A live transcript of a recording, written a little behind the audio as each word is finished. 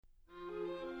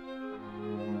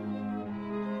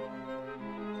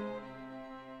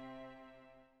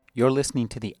You're listening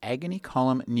to the Agony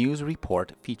Column News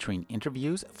Report featuring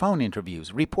interviews, phone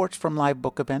interviews, reports from live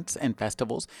book events and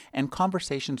festivals, and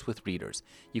conversations with readers.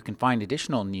 You can find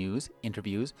additional news,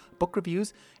 interviews, book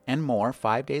reviews, and more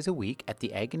 5 days a week at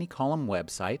the Agony Column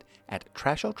website at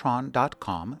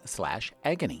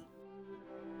trashotron.com/agony.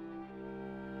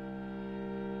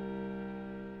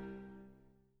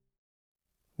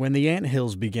 When the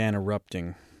anthills began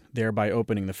erupting, thereby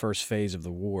opening the first phase of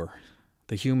the war,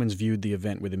 the humans viewed the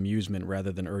event with amusement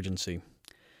rather than urgency.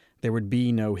 There would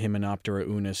be no Hymenoptera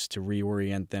Unis to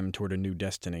reorient them toward a new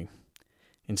destiny.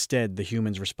 Instead, the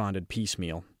humans responded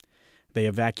piecemeal. They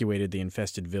evacuated the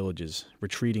infested villages,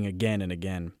 retreating again and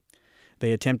again.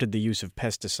 They attempted the use of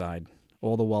pesticide,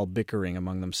 all the while bickering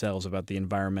among themselves about the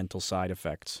environmental side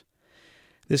effects.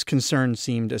 This concern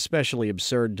seemed especially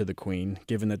absurd to the Queen,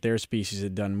 given that their species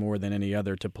had done more than any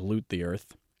other to pollute the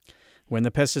earth. When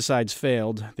the pesticides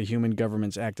failed, the human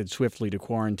governments acted swiftly to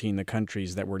quarantine the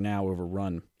countries that were now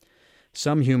overrun.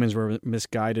 Some humans were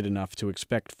misguided enough to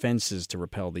expect fences to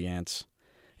repel the ants.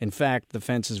 In fact, the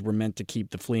fences were meant to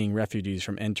keep the fleeing refugees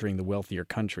from entering the wealthier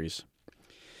countries.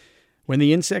 When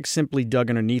the insects simply dug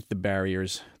underneath the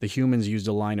barriers, the humans used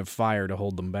a line of fire to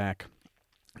hold them back.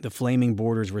 The flaming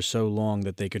borders were so long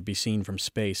that they could be seen from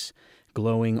space,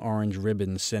 glowing orange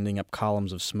ribbons sending up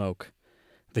columns of smoke.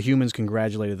 The humans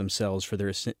congratulated themselves for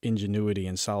their ingenuity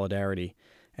and solidarity,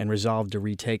 and resolved to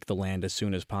retake the land as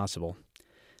soon as possible.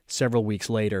 Several weeks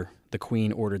later, the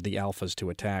Queen ordered the Alphas to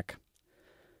attack.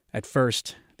 At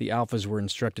first, the Alphas were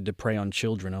instructed to prey on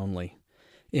children only.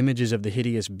 Images of the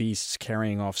hideous beasts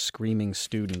carrying off screaming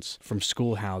students from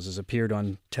schoolhouses appeared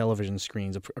on television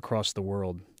screens across the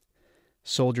world.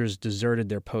 Soldiers deserted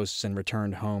their posts and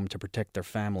returned home to protect their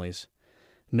families.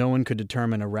 No one could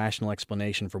determine a rational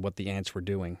explanation for what the ants were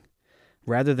doing.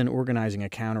 Rather than organizing a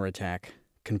counterattack,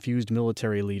 confused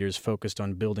military leaders focused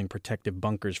on building protective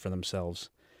bunkers for themselves.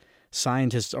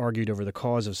 Scientists argued over the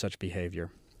cause of such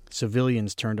behavior.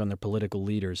 Civilians turned on their political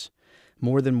leaders.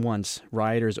 More than once,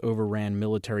 rioters overran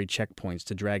military checkpoints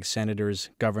to drag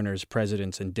senators, governors,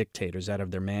 presidents, and dictators out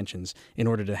of their mansions in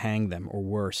order to hang them, or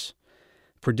worse.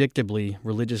 Predictably,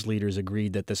 religious leaders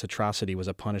agreed that this atrocity was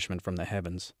a punishment from the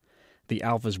heavens. The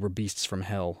Alphas were beasts from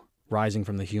hell, rising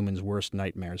from the humans' worst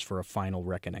nightmares for a final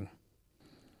reckoning.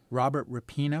 Robert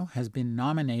Rapino has been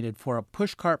nominated for a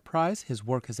Pushcart Prize. His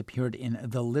work has appeared in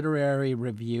The Literary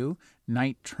Review,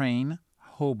 Night Train,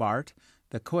 Hobart,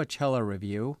 The Coachella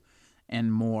Review,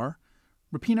 and more.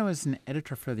 Rapino is an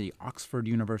editor for the Oxford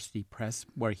University Press,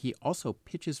 where he also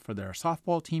pitches for their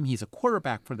softball team. He's a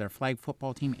quarterback for their flag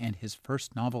football team, and his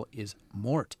first novel is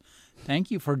Mort.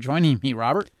 Thank you for joining me,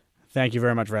 Robert. Thank you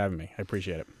very much for having me. I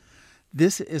appreciate it.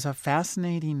 This is a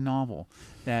fascinating novel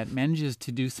that manages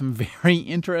to do some very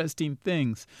interesting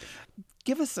things.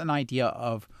 Give us an idea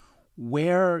of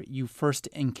where you first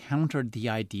encountered the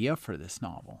idea for this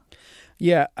novel.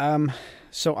 Yeah,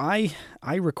 so I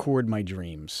record my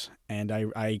dreams, and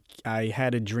I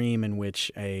had a dream in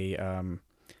which an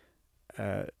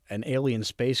alien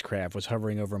spacecraft was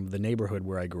hovering over the neighborhood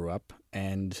where I grew up,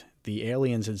 and the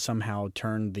aliens had somehow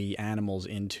turned the animals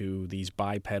into these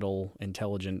bipedal,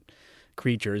 intelligent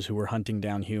creatures who were hunting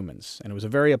down humans. And it was a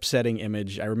very upsetting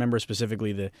image. I remember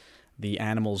specifically the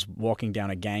animals walking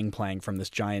down a gangplank from this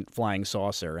giant flying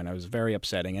saucer, and it was very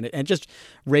upsetting. And it just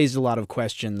raised a lot of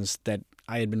questions that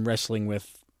I had been wrestling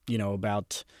with,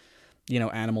 about,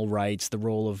 animal rights, the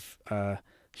role of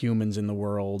humans in the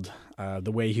world,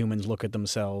 the way humans look at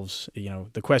themselves,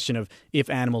 the question of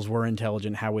if animals were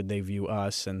intelligent, how would they view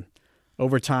us? And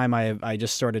over time, I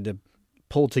just started to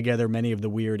pull together many of the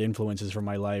weird influences from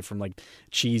my life, from like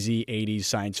cheesy 80s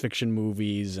science fiction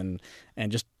movies and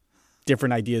just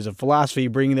different ideas of philosophy,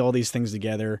 bringing all these things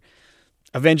together.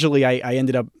 Eventually, I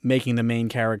ended up making the main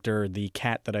character the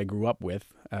cat that I grew up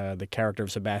with. The character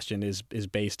of Sebastian is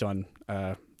based on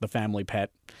the family pet.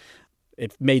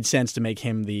 It made sense to make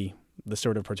him the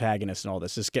sort of protagonist in all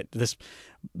this. This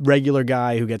regular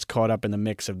guy who gets caught up in the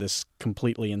mix of this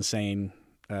completely insane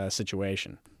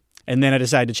situation. And then I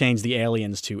decided to change the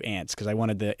aliens to ants because I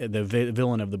wanted the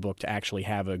villain of the book to actually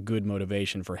have a good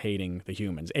motivation for hating the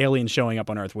humans. Aliens showing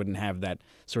up on Earth wouldn't have that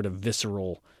sort of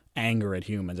visceral anger at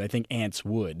humans. I think ants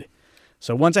would.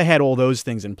 So once I had all those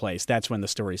things in place, that's when the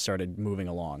story started moving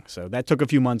along. So that took a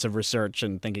few months of research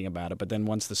and thinking about it. But then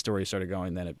once the story started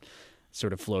going, then it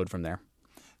sort of flowed from there.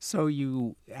 So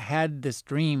you had this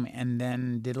dream and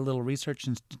then did a little research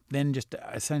and then just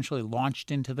essentially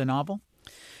launched into the novel?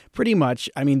 Pretty much.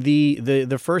 I mean,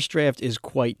 the first draft is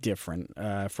quite different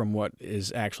from what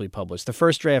is actually published. The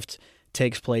first draft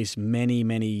takes place many,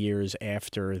 many years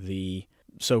after the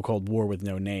so-called war with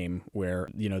no name, where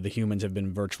the humans have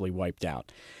been virtually wiped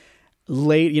out.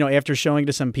 After showing it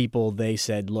to some people, they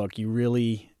said, look, you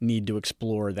really need to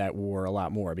explore that war a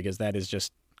lot more, because that is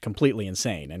just completely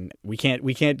insane, and we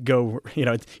can't go.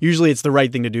 Usually it's the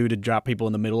right thing to do to drop people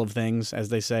in the middle of things, as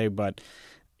they say, but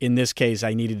in this case,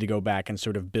 I needed to go back and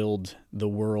sort of build the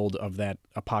world of that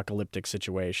apocalyptic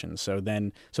situation. So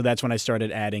that's when I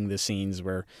started adding the scenes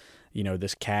where,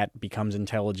 this cat becomes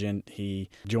intelligent. He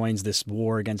joins this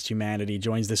war against humanity,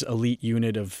 joins this elite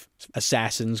unit of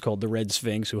assassins called the Red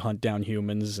Sphinx who hunt down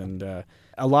humans. And a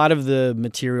lot of the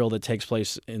material that takes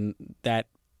place in that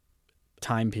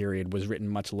time period was written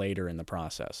much later in the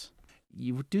process.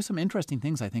 You do some interesting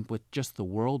things, I think, with just the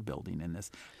world building in this.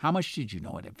 How much did you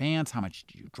know in advance? How much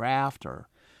did you draft? Or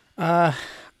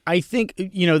I think,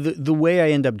 the way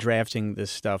I end up drafting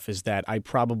this stuff is that I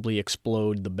probably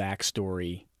explode the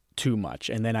backstory too much,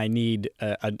 and then I need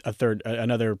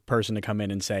another person to come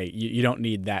in and say, you don't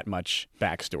need that much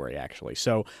backstory, actually.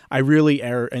 So I really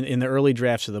in the early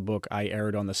drafts of the book, I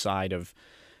erred on the side of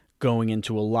going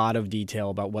into a lot of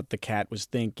detail about what the cat was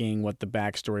thinking, what the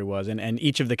backstory was, and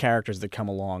each of the characters that come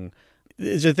along.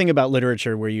 There's a thing about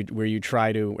literature where you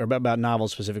try to, or about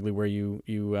novels specifically, where you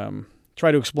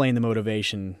try to explain the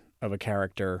motivation of a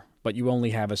character, but you only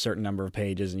have a certain number of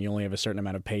pages and you only have a certain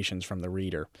amount of patience from the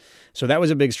reader. So that was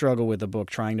a big struggle with the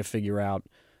book, trying to figure out,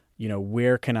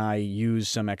 where can I use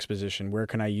some exposition, where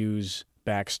can I use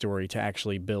backstory to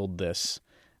actually build this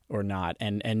or not,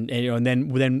 and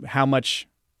then how much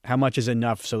is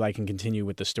enough so that I can continue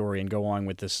with the story and go on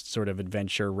with this sort of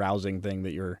adventure rousing thing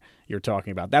that you're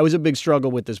talking about. That was a big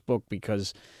struggle with this book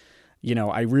because,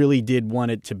 I really did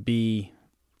want it to be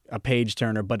a page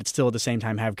turner, but it still at the same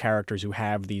time have characters who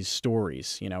have these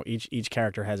stories. Each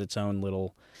character has its own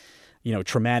little,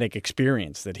 traumatic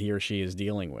experience that he or she is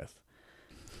dealing with.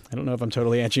 I don't know if I'm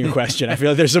totally answering your question. I feel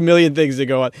like there's a million things to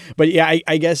go on, but yeah,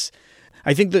 I guess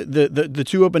I think the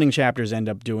two opening chapters end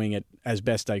up doing it as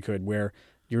best I could, where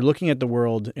you're looking at the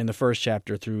world in the first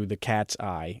chapter through the cat's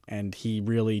eye, and he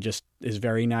really just is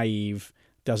very naive,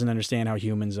 doesn't understand how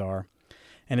humans are.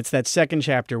 And it's that second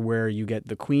chapter where you get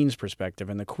the queen's perspective,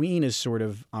 and the queen is sort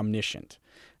of omniscient.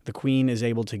 The queen is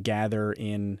able to gather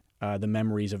in the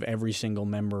memories of every single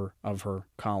member of her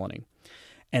colony.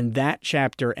 And that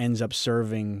chapter ends up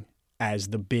serving as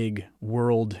the big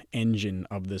world engine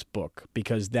of this book,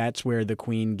 because that's where the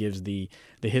queen gives the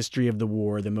history of the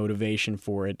war, the motivation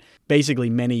for it. Basically,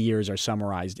 many years are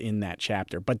summarized in that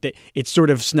chapter, but it's sort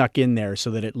of snuck in there so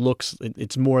that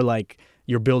it's more like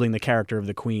you're building the character of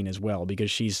the queen as well,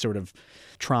 because she's sort of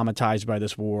traumatized by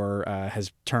this war,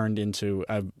 has turned into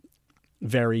a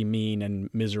very mean and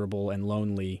miserable and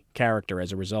lonely character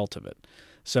as a result of it.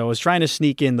 So I was trying to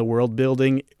sneak in the world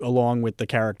building along with the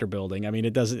character building. I mean,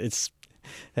 it doesn't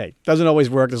always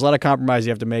work. There's a lot of compromise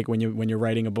you have to make when you're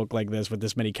writing a book like this with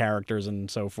this many characters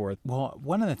and so forth. Well,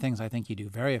 one of the things I think you do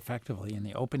very effectively in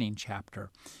the opening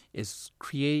chapter is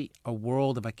create a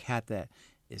world of a cat that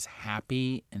is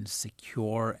happy and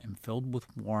secure and filled with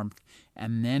warmth,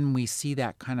 and then we see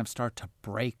that kind of start to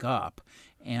break up.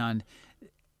 And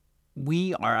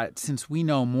since we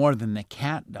know more than the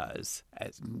cat does,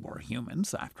 as we're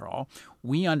humans after all,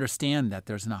 we understand that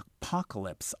there's an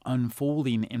apocalypse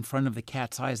unfolding in front of the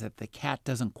cat's eyes that the cat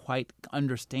doesn't quite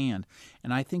understand.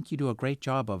 And I think you do a great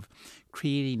job of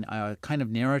creating a kind of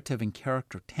narrative and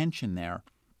character tension there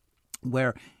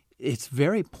where it's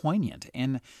very poignant,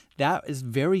 and that is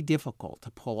very difficult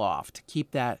to pull off, to keep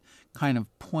that kind of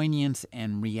poignance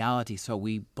and reality so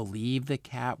we believe the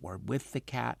cat, we're with the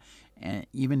cat, and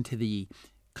even to the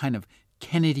kind of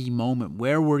Kennedy moment,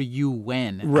 where were you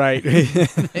when? Right.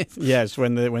 Yes,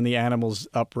 when the animals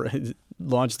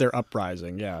launched their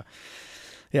uprising, yeah.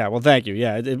 Yeah, well, thank you.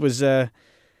 Yeah, it was...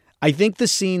 I think the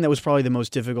scene that was probably the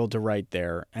most difficult to write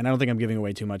there, and I don't think I'm giving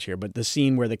away too much here, but the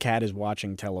scene where the cat is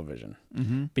watching television.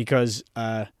 Mm-hmm. Because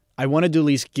I wanted to at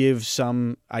least give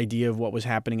some idea of what was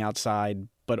happening outside,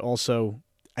 but also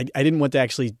I didn't want to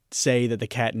actually say that the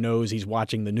cat knows he's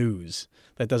watching the news.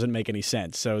 That doesn't make any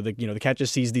sense. So the cat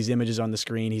just sees these images on the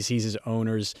screen. He sees his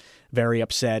owners very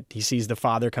upset. He sees the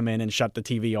father come in and shut the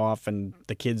TV off, and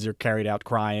the kids are carried out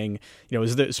crying.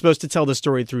 It's supposed to tell the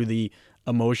story through the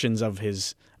emotions of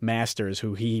his masters,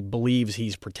 who he believes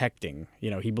he's protecting.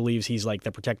 He believes he's like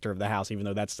the protector of the house, even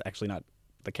though that's actually not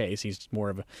the case. He's more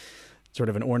of a sort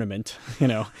of an ornament,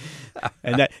 and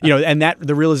that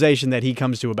the realization that he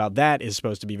comes to about that is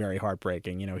supposed to be very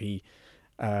heartbreaking.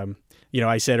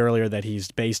 I said earlier that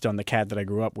he's based on the cat that I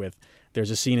grew up with.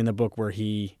 There's a scene in the book where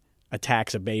he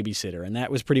attacks a babysitter, and that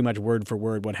was pretty much word for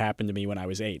word what happened to me when I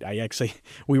was 8.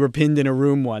 We were pinned in a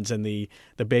room once, and the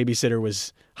babysitter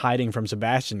was hiding from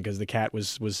Sebastian because the cat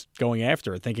was going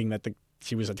after her, thinking that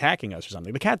she was attacking us or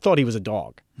something. The cat thought he was a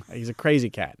dog. He's a crazy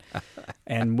cat.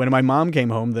 And when my mom came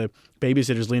home, the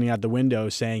babysitter's leaning out the window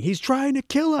saying, "He's trying to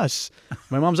kill us."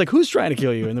 My mom's like, "Who's trying to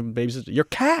kill you?" And the babysitter, "Your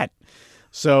cat."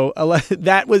 So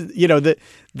that was, the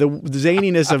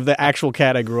zaniness of the actual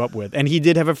cat I grew up with. And he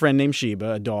did have a friend named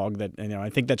Sheba, a dog that, I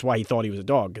think that's why he thought he was a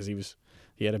dog, because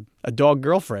he had a dog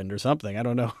girlfriend or something. I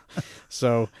don't know.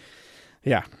 So,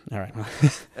 yeah. All right.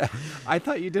 I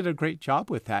thought you did a great job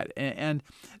with that. And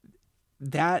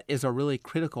that is a really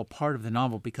critical part of the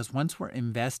novel, because once we're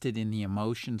invested in the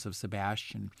emotions of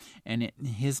Sebastian and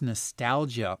his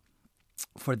nostalgia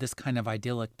for this kind of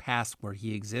idyllic past where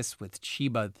he exists with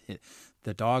Sheba,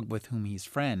 the dog with whom he's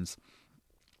friends,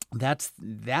 that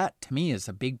to me is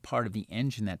a big part of the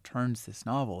engine that turns this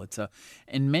novel.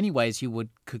 In many ways, you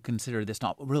could consider this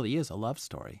novel really is a love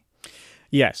story.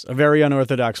 Yes, a very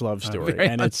unorthodox love story,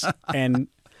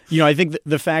 I think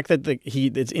the fact that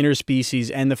it's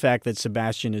interspecies, and the fact that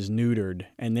Sebastian is neutered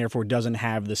and therefore doesn't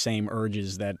have the same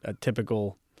urges that a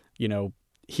typical,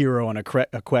 hero on a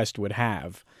quest would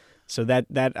have. So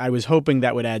that I was hoping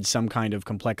that would add some kind of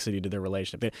complexity to their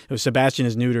relationship. Sebastian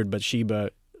is neutered, but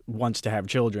Sheba wants to have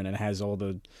children and has all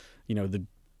the, the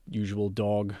usual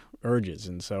dog urges,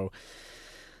 and so,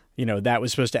 that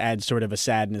was supposed to add sort of a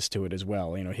sadness to it as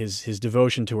well. His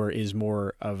devotion to her is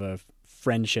more of a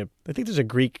friendship. I think there's a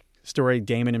Greek story,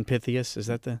 Damon and Pythias. Is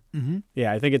that the? Mm-hmm.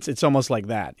 Yeah, I think it's almost like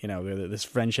that. This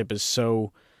friendship is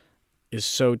so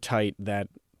tight that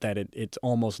it's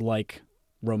almost like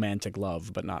romantic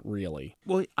love, but not really.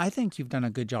 Well, I think you've done a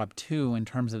good job too in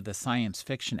terms of the science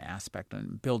fiction aspect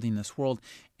and building this world.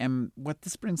 And what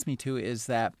this brings me to is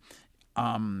that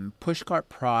Pushcart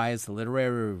Prize, the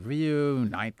Literary Review,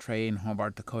 Night Train,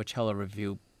 Hobart, the Coachella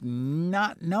Review,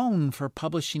 not known for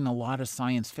publishing a lot of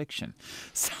science fiction.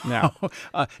 So no.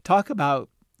 Talk about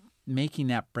making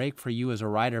that break for you as a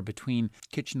writer between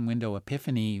kitchen window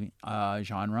epiphany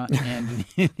genre and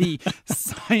the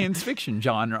science fiction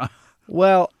genre.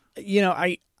 Well,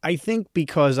 I think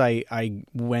because I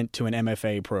went to an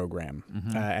MFA program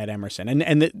at Emerson,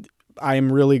 and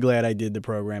I'm really glad I did the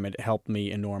program. It helped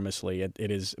me enormously. It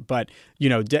is, but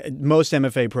most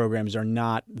MFA programs are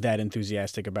not that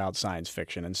enthusiastic about science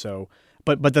fiction, and so.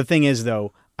 But the thing is,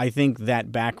 though, I think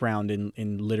that background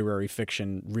in literary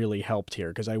fiction really helped here,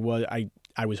 because I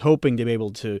was hoping to be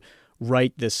able to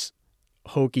write this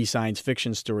hokey science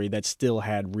fiction story that still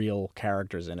had real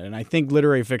characters in it, and I think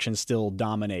literary fiction still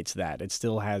dominates that. It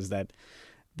still has that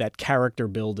character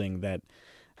building that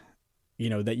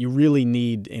that you really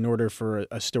need in order for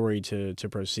a story to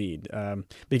proceed.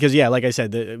 Because like I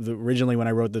said, originally when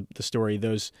I wrote the story,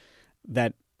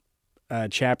 that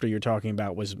chapter you're talking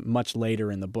about was much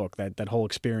later in the book. That whole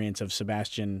experience of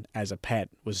Sebastian as a pet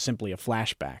was simply a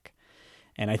flashback.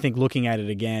 And I think looking at it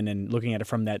again and looking at it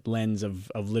from that lens of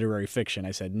literary fiction,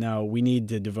 I said, no, we need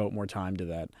to devote more time to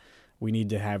that. We need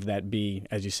to have that be,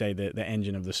 as you say, the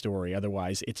engine of the story.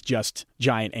 Otherwise, it's just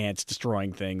giant ants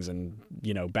destroying things and,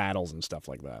 battles and stuff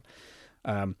like that.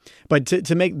 But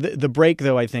to make the break,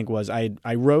 though, I think was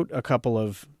I wrote a couple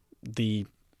of the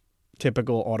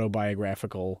typical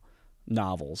autobiographical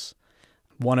novels.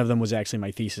 One of them was actually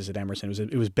my thesis at Emerson.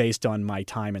 It was based on my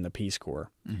time in the Peace Corps.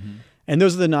 Mm-hmm. And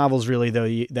those are the novels, really,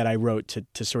 though, that I wrote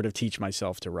to sort of teach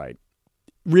myself to write.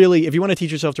 Really, if you want to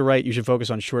teach yourself to write, you should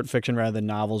focus on short fiction rather than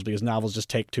novels, because novels just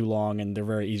take too long and they're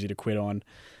very easy to quit on.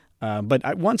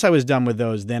 But once I was done with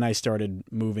those, then I started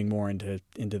moving more into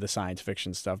the science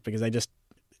fiction stuff, because it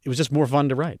was just more fun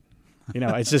to write.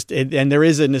 It's just and there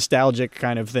is a nostalgic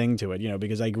kind of thing to it,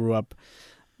 because I grew up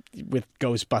with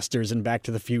Ghostbusters and Back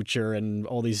to the Future and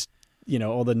all these,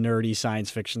 all the nerdy science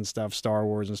fiction stuff, Star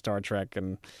Wars and Star Trek,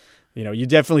 and you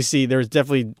definitely see there's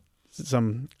definitely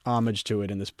some homage to it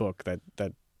in this book that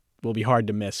will be hard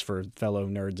to miss for fellow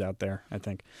nerds out there, I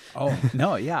think. Oh,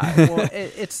 no, yeah. Well,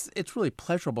 it's really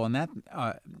pleasurable in that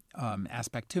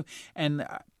aspect too. And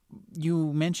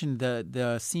you mentioned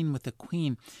the scene with the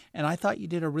Queen, and I thought you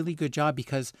did a really good job,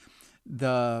 because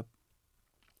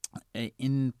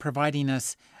in providing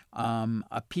us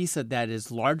a piece that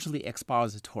is largely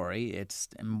expository. It's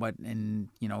can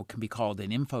be called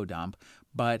an info dump,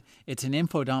 but it's an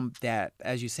info dump that,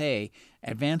 as you say,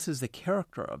 advances the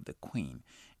character of the Queen.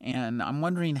 And I'm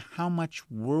wondering how much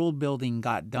world building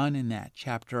got done in that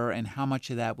chapter, and how much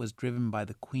of that was driven by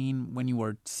the Queen when you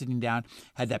were sitting down.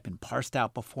 Had that been parsed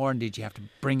out before, and did you have to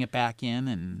bring it back in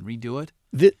and redo it?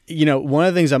 One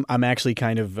of the things I'm actually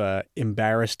kind of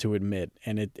embarrassed to admit,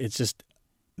 and it's just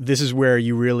this is where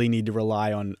you really need to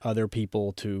rely on other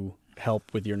people to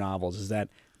help with your novels, is that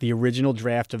the original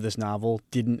draft of this novel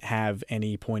didn't have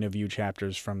any point of view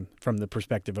chapters from the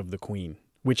perspective of the Queen,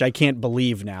 which I can't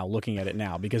believe now, looking at it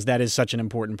now, because that is such an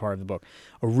important part of the book.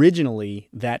 Originally,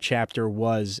 that chapter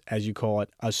was, as you call it,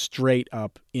 a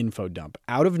straight-up info dump.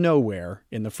 Out of nowhere,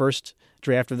 in the first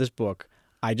draft of this book,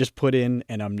 I just put in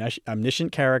an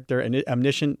omniscient character, an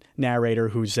omniscient narrator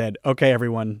who said, "Okay,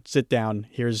 everyone, sit down.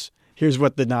 Here's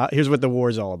what the war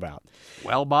is all about."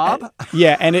 Well, Bob?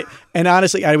 Yeah, and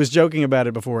honestly, I was joking about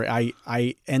it before.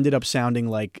 I ended up sounding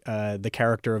like the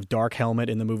character of Dark Helmet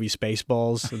in the movie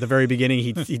Spaceballs. At the very beginning,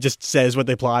 he just says what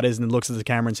the plot is and then looks at the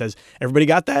camera and says, "Everybody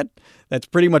got that?" That's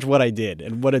pretty much what I did,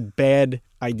 and what a bad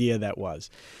idea that was.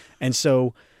 And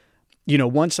so,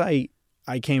 once I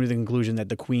came to the conclusion that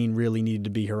the Queen really needed to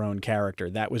be her own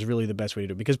character, that was really the best way to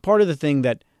do it. Because part of the thing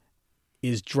that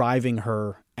is driving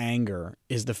her anger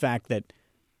is the fact that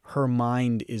her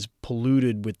mind is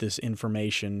polluted with this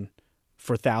information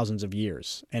for thousands of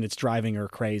years, and it's driving her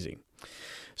crazy.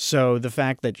 So the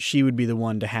fact that she would be the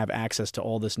one to have access to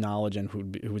all this knowledge and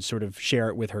who would sort of share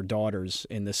it with her daughters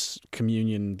in this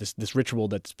communion, this ritual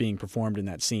that's being performed in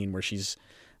that scene where she's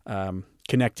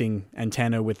connecting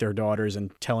Antenna with their daughters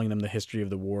and telling them the history of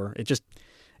the war, it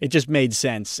just made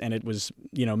sense, and it was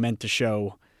meant to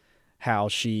show how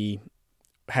she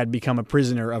had become a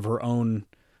prisoner of her own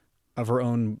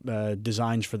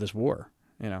designs for this war.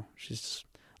 She's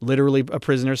literally a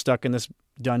prisoner stuck in this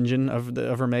dungeon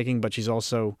of her making, but she's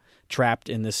also trapped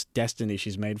in this destiny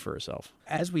she's made for herself.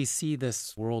 As we see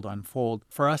this world unfold,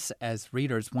 for us as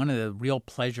readers, one of the real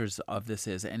pleasures of this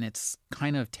is, and it's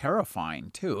kind of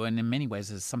terrifying too, and in many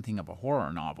ways is something of a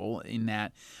horror novel, in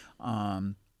that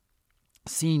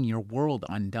seeing your world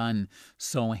undone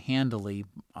so handily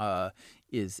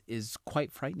is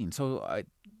quite frightening. So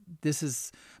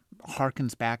this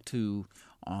harkens back to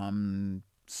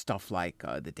stuff like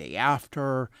The Day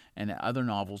After and other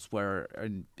novels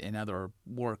in other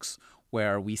works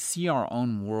where we see our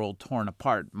own world torn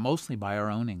apart, mostly by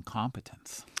our own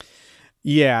incompetence.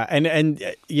 Yeah, and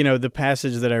the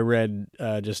passage that I read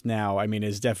just now, I mean,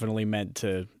 is definitely meant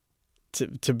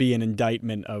to be an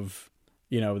indictment of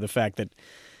the fact that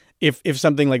if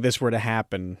something like this were to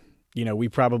happen, we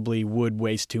probably would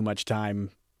waste too much time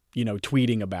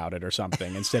tweeting about it or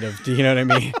something instead of, what I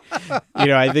mean?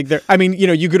 I think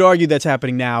you could argue that's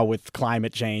happening now with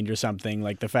climate change or something,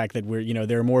 like the fact that we're,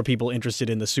 there are more people interested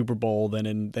in the Super Bowl than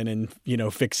in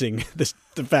fixing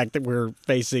the fact that we're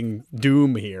facing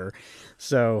doom here.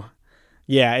 So,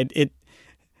 yeah,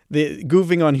 the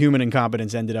goofing on human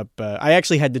incompetence ended up. I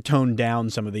actually had to tone down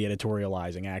some of the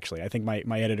editorializing. Actually, I think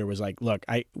my editor was like, "Look,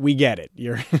 we get it.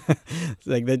 You're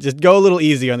like, just go a little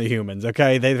easy on the humans,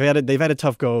 okay? They've had a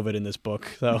tough go of it in this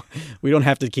book, so we don't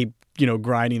have to keep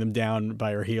grinding them down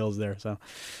by our heels there." So,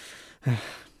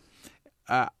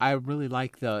 I really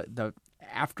like the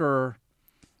after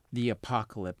the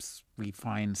apocalypse, we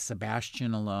find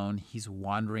Sebastian alone. He's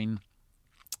wandering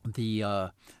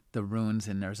the ruins,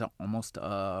 and there's almost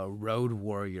a road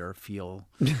warrior feel.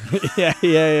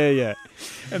 Yeah.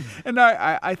 And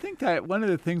I think that one of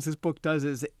the things this book does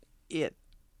is it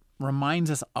reminds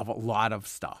us of a lot of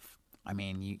stuff. I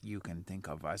mean, you can think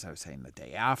of, as I was saying, The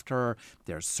Day After.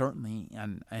 There's certainly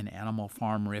an Animal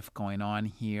Farm riff going on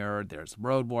here. There's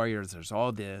road warriors. There's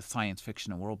all the science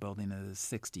fiction and world building of the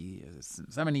 60s,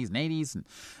 70s, and 80s, and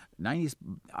 90s.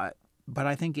 But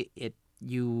I think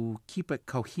you keep it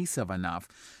cohesive enough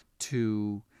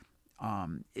to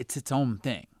it's its own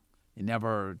thing.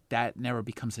 That never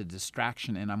becomes a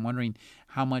distraction. And I'm wondering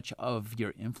how much of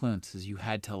your influences you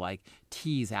had to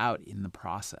tease out in the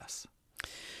process.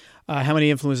 How many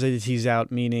influences did you tease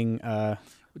out? Meaning,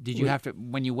 did you have to,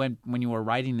 when you were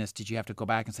writing this, did you have to go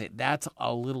back and say, that's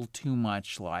a little too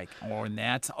much, or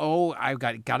that's, I've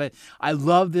got it. I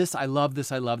love this,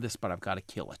 but I've got to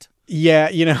kill it. Yeah,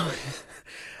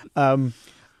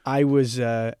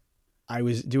 I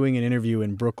was doing an interview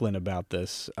in Brooklyn about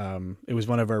this. It was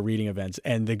one of our reading events,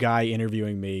 and the guy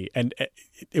interviewing me, and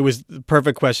it was the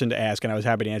perfect question to ask, and I was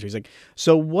happy to answer. He's like,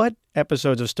 "So what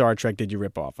episodes of Star Trek did you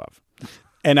rip off of?"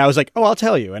 And I was like, "Oh, I'll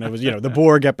tell you." And it was, the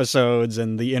Borg episodes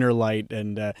and the Inner Light,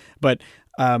 and but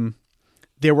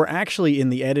there were actually, in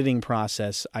the editing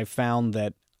process, I found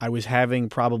that I was having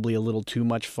probably a little too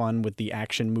much fun with the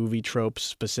action movie tropes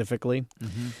specifically.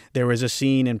 Mm-hmm. There was a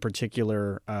scene in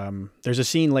particular. There's a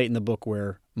scene late in the book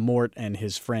where Mort and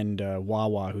his friend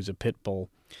Wawa, who's a pit bull,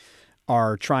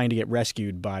 are trying to get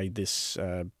rescued by this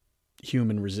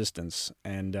human resistance.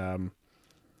 And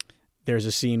there's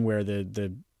a scene where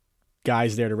the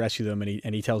guy's there to rescue them,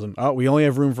 and he tells them, "Oh, we only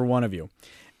have room for one of you."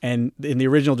 And in the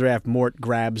original draft, Mort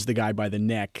grabs the guy by the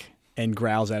neck and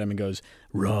growls at him and goes,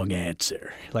 "Wrong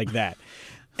answer," like that.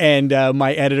 And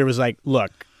my editor was like,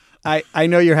 "Look, I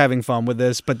know you're having fun with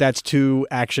this, but that's too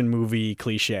action movie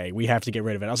cliche. We have to get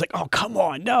rid of it." I was like, "Oh, come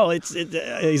on. No,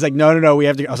 he's like, no, we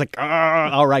have to." I was like,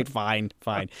 all right, fine.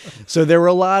 So there were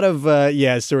a lot of,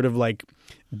 sort of like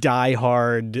Die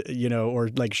Hard, or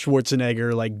like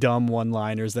Schwarzenegger, like dumb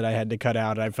one-liners that I had to cut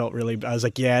out. And I was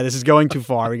like, yeah, this is going too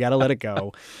far. We got to let it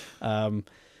go.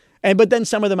 But then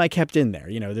some of them I kept in there.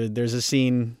 There's a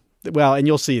scene, well, and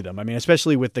you'll see them. I mean,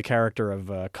 especially with the character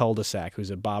of Cul-de-sac, who's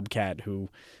a bobcat who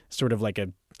sort of like a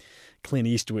Clint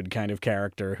Eastwood kind of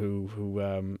character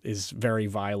who is very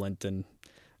violent. And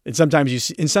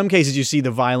sometimes in some cases you see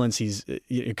the violence he's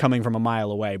coming from a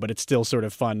mile away, but it's still sort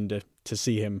of fun to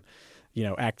see him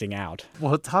acting out.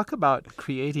 Well, talk about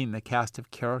creating the cast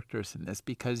of characters in this,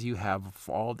 because you have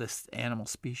all this animal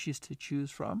species to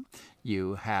choose from.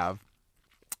 You have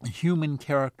human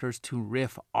characters to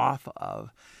riff off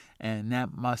of, and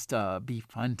that must be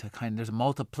fun to there's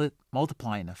a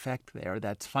multiplying effect there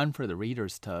that's fun for the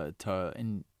readers to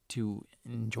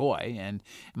enjoy, and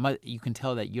you can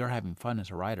tell that you're having fun as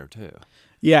a writer too.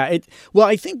 Yeah,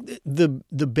 I think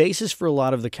the basis for a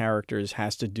lot of the characters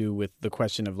has to do with the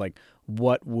question of like,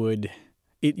 what would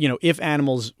it, if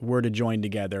animals were to join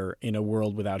together in a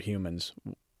world without humans,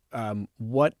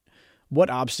 what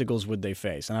obstacles would they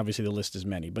face? And obviously the list is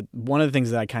many, but one of the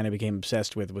things that I kind of became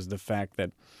obsessed with was the fact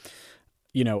that,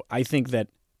 I think that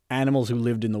animals who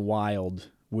lived in the wild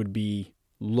would be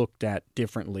looked at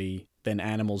differently than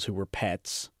animals who were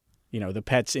pets. The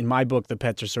pets, in my book, the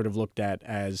pets are sort of looked at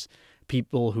as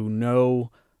people who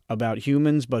know about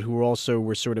humans, but who also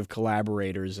were sort of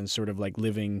collaborators and sort of like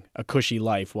living a cushy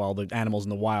life while the animals in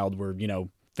the wild were,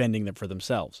 fending them for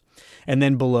themselves. And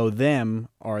then below them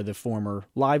are the former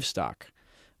livestock,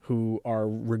 who are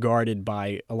regarded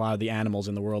by a lot of the animals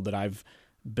in the world that I've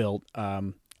built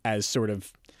as sort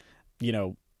of,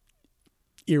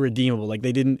 irredeemable. Like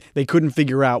they couldn't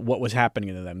figure out what was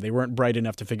happening to them. They weren't bright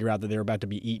enough to figure out that they were about to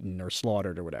be eaten or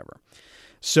slaughtered or whatever.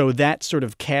 So that sort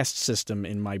of caste system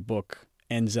in my book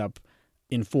ends up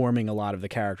informing a lot of the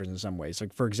characters in some ways.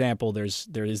 Like, for example, there is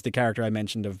the character I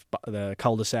mentioned of the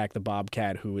cul-de-sac, the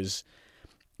bobcat, who is,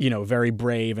 very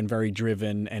brave and very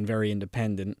driven and very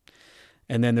independent.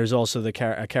 And then there's also a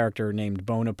character named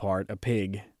Bonaparte, a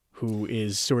pig, who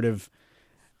is sort of,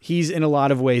 he's in a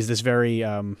lot of ways this very,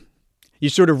 you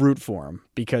sort of root for him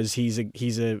because he's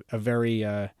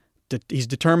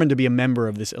determined to be a member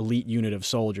of this elite unit of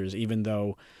soldiers, even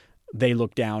though they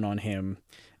look down on him,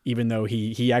 even though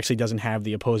he actually doesn't have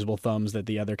the opposable thumbs that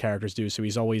the other characters do. So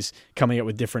he's always coming up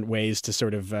with different ways to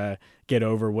sort of get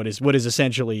over what is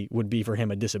essentially would be for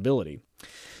him a disability.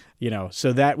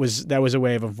 So that was a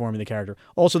way of informing the character.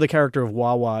 Also, the character of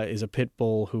Wawa is a pit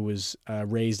bull who was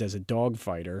raised as a dog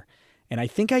fighter. And I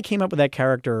think I came up with that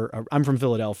character. I'm from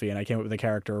Philadelphia, and I came up with the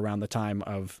character around the time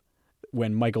of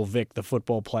when Michael Vick, the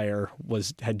football player,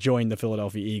 had joined the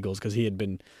Philadelphia Eagles because he had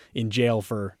been in jail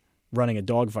for running a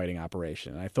dogfighting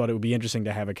operation. And I thought it would be interesting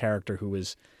to have a character who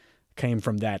came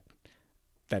from that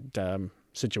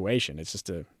situation. It's just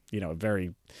a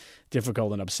very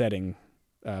difficult and upsetting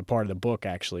part of the book,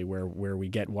 actually, where we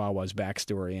get Wawa's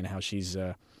backstory and how she's.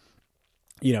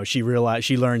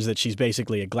 She learns that she's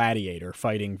basically a gladiator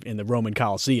fighting in the Roman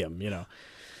Colosseum,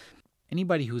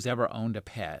 Anybody who's ever owned a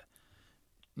pet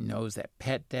knows that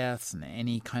pet deaths and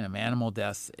any kind of animal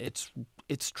deaths, it's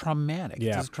traumatic. Yeah.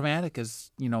 It's as traumatic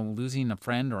as, losing a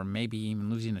friend or maybe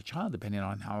even losing a child, depending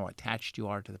on how attached you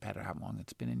are to the pet or how long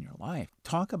it's been in your life.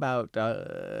 Talk about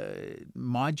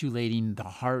modulating the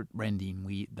heart-rending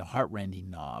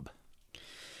knob.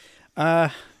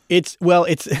 It's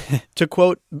to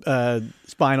quote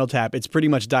Spinal Tap, it's pretty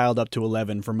much dialed up to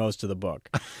 11 for most of the book.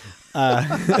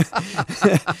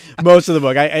 Most of the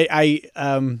book.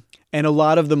 And a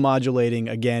lot of the modulating,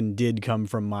 again, did come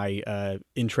from my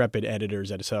intrepid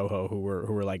editors at Soho who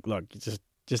were like, look,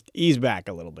 just ease back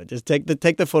a little bit. Just take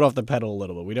the foot off the pedal a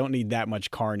little bit. We don't need that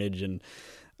much carnage and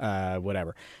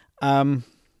whatever.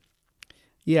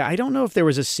 Yeah, I don't know if there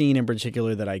was a scene in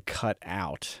particular that I cut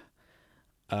out.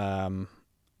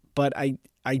 But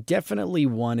I definitely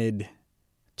wanted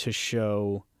to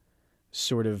show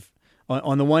sort of,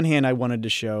 on the one hand, I wanted to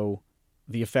show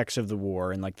the effects of the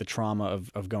war and like the trauma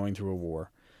of going through a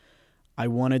war. I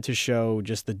wanted to show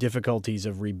just the difficulties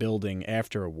of rebuilding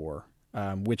after a war,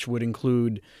 which would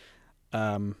include,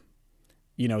 things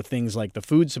like the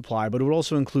food supply, but it would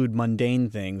also include mundane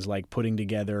things like putting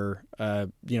together,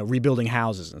 rebuilding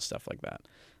houses and stuff like that.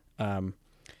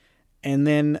 And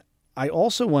then I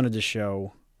also wanted to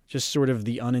show just sort of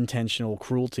the unintentional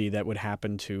cruelty that would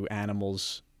happen to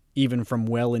animals, even from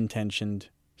well-intentioned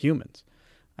humans.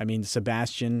 I mean,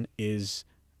 Sebastian is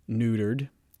neutered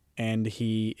and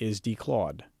he is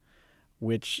declawed,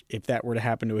 which, if that were to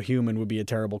happen to a human, would be a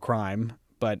terrible crime.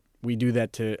 But we do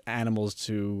that to animals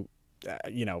to,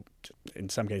 in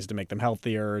some cases to make them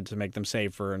healthier, to make them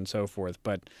safer, and so forth.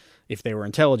 But if they were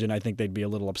intelligent, I think they'd be a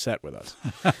little upset with us.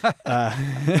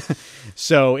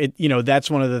 So that's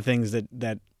one of the things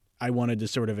that I wanted to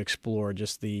sort of explore,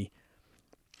 just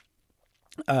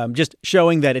just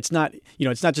showing that it's not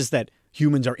just that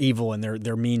humans are evil and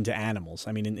they're mean to animals.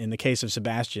 I mean, in the case of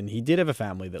Sebastian, he did have a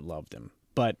family that loved him,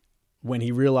 but when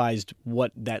he realized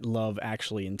what that love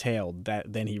actually entailed,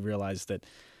 then he realized that,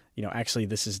 actually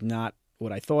this is not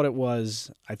what I thought it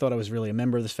was. I thought I was really a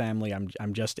member of this family.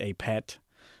 I'm just a pet.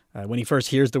 When he first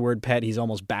hears the word pet, he's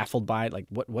almost baffled by it. Like,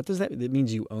 what does that? It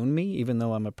means you own me, even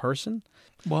though I'm a person?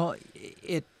 Well,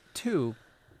 it too.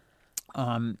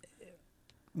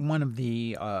 One of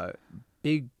the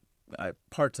big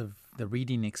parts of the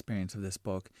reading experience of this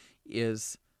book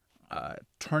is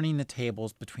turning the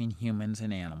tables between humans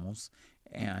and animals,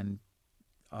 and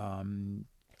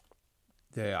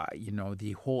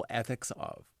the whole ethics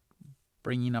of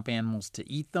bringing up animals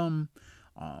to eat them,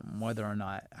 whether or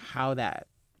not how that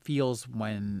feels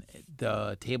when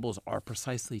the tables are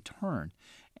precisely turned.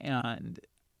 And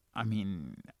I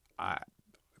mean,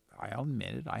 I'll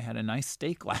admit it, I had a nice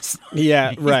steak last night.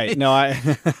 Yeah, right. No,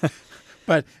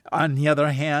 But on the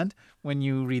other hand, when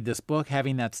you read this book,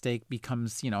 having that steak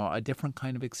becomes, a different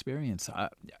kind of experience.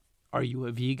 Are you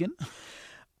a vegan?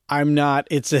 I'm not.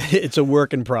 It's a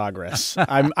work in progress.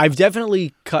 I've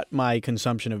definitely cut my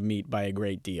consumption of meat by a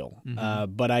great deal.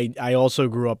 Mm-hmm. But I also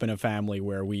grew up in a family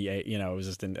where we ate, it was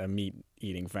just a meat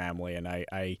eating family, and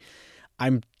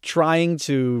I'm trying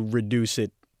to reduce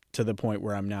it to the point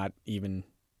where I'm not even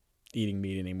eating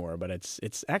meat anymore. But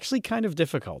it's actually kind of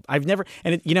difficult. I've never.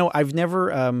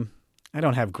 I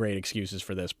don't have great excuses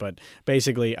for this, but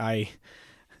basically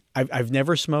I've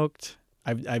never smoked.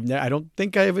 I don't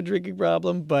think I have a drinking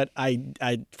problem, but I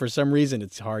for some reason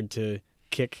it's hard to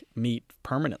kick meat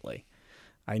permanently.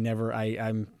 I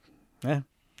don't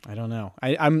know.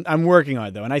 I'm working on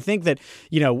it though, and I think that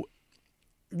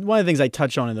one of the things I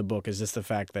touch on in the book is just the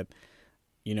fact that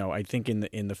I think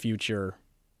in the future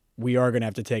we are going to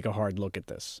have to take a hard look at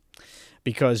this,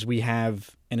 because we have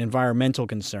an environmental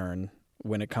concern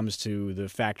when it comes to the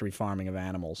factory farming of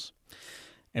animals.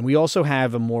 And we also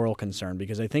have a moral concern,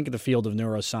 because I think the field of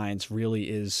neuroscience really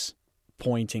is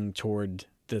pointing toward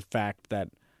the fact that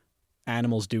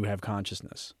animals do have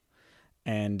consciousness.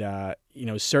 And,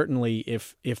 certainly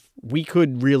if we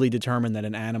could really determine that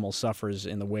an animal suffers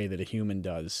in the way that a human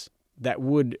does, that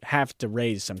would have to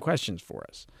raise some questions for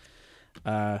us.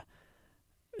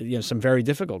 Some very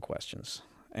difficult questions.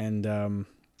 And,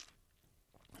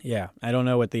 I don't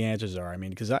know what the answers are. I mean,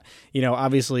 because,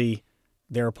 obviously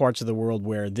there are parts of the world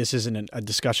where this isn't a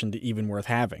discussion even worth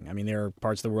having. I mean, there are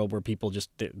parts of the world where people just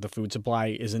the food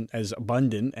supply isn't as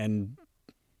abundant, and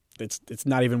it's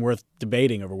not even worth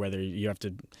debating over whether you have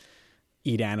to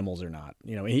eat animals or not.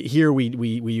 Here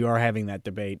we are having that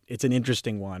debate. It's an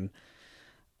interesting one.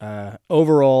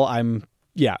 Overall, I'm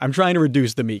trying to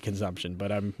reduce the meat consumption,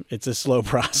 but it's a slow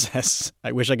process.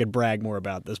 I wish I could brag more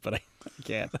about this, but I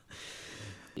can't.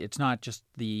 It's not just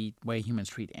the way humans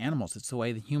treat animals; it's the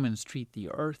way the humans treat the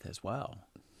earth as well.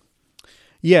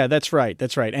 Yeah, that's right.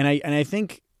 And I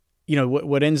think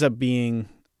what ends up being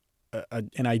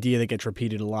an idea that gets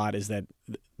repeated a lot is that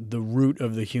the root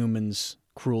of the humans'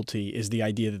 cruelty is the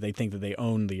idea that they think that they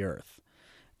own the earth,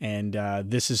 and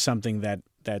this is something that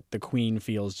the Queen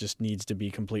feels just needs to be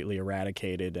completely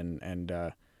eradicated.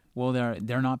 And well,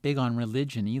 they're not big on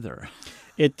religion either.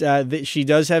 She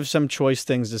does have some choice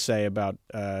things to say about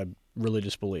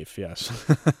religious belief. Yes.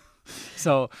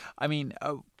 So, I mean,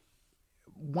 I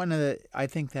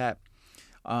think that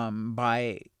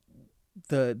by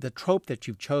the trope that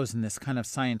you've chosen, this kind of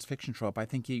science fiction trope, I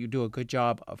think you do a good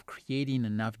job of creating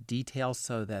enough detail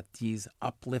so that these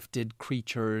uplifted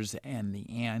creatures and the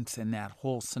ants and that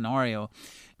whole scenario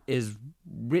is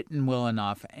written well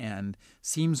enough and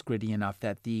seems gritty enough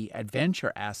that the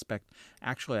adventure aspect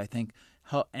actually, I think,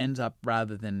 ends up,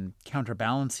 rather than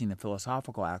counterbalancing the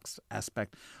philosophical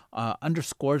aspect,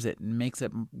 underscores it and makes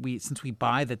it. Since we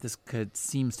buy that this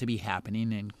seems to be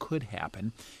happening and could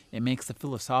happen, it makes the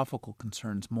philosophical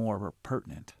concerns more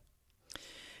pertinent.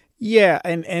 Yeah,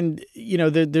 and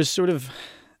there's sort of,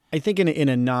 I think in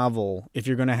a novel, if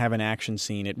you're going to have an action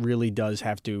scene, it really does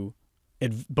have to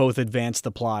both advance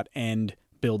the plot and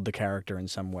build the character in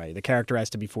some way. The character has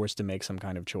to be forced to make some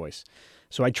kind of choice.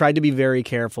 So I tried to be very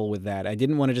careful with that. I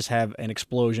didn't want to just have an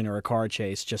explosion or a car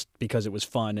chase just because it was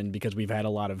fun and because we've had a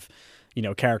lot of,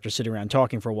 characters sitting around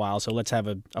talking for a while, so let's have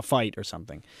a fight or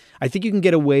something. I think you can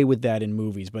get away with that in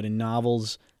movies, but in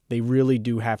novels, they really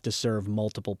do have to serve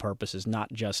multiple purposes,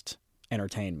 not just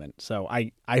entertainment. So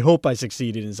I hope I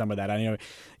succeeded in some of that. I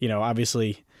know,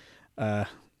 obviously,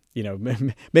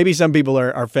 maybe some people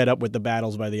are fed up with the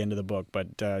battles by the end of the book, but,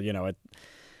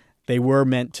 they were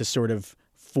meant to sort of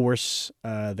force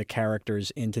the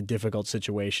characters into difficult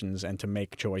situations and to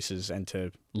make choices and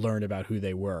to learn about who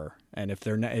they were. And if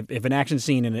they're not, if an action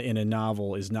scene in a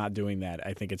novel is not doing that,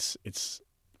 I think it's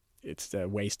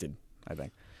wasted. I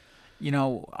think.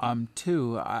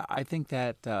 Too, I think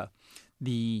that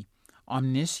the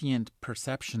omniscient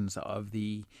perceptions of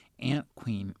the Ant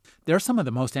Queen, they're some of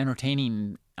the most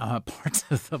entertaining parts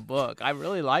of the book. I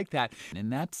really like that, and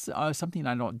that's something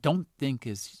I don't think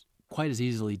is quite as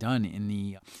easily done in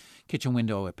the kitchen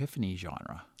window epiphany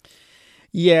genre.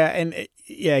 Yeah,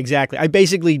 exactly. I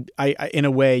in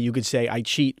a way you could say I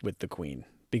cheat with the Queen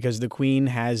because the Queen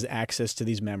has access to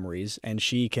these memories and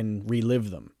she can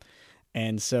relive them.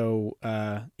 And so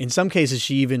in some cases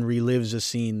she even relives a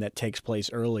scene that takes place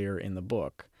earlier in the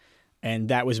book. And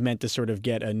that was meant to sort of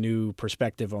get a new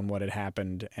perspective on what had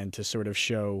happened and to sort of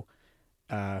show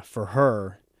for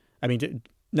her,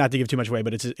 not to give too much away,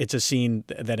 but it's a scene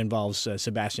that involves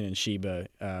Sebastian and Sheba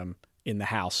in the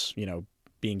house,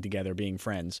 being together, being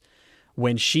friends.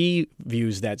 When she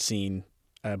views that scene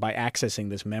by accessing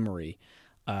this memory,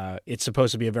 it's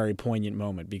supposed to be a very poignant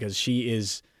moment because she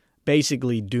is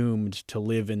basically doomed to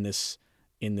live in this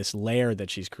lair that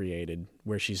she's created,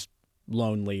 where she's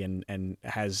lonely and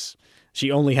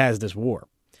she only has this war.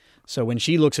 So when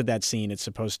she looks at that scene, it's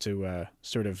supposed to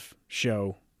sort of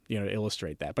show. To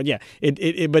illustrate that. But yeah,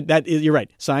 you're right.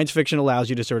 Science fiction allows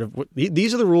you to sort of,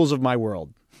 these are the rules of my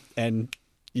world, and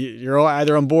you're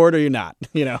either on board or you're not,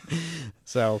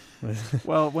 So,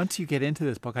 well, once you get into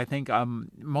this book, I think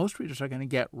most readers are going to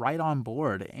get right on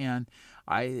board, and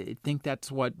I think that's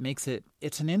what makes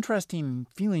it's an interesting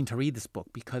feeling to read this book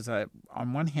because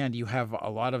on one hand, you have a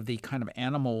lot of the kind of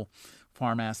Animal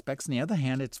Farm aspects, and on the other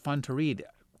hand, it's fun to read.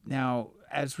 Now,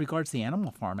 as regards the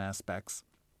Animal Farm aspects,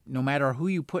 no matter who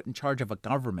you put in charge of a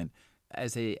government,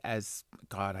 as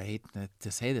God, I hate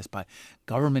to say this, but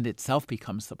government itself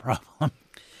becomes the problem.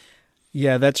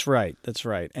 Yeah, that's right. That's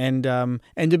right. And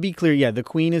to be clear, the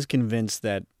Queen is convinced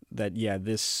that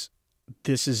this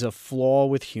is a flaw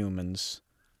with humans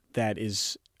that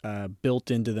is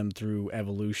built into them through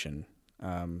evolution.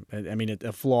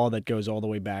 A flaw that goes all the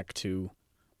way back to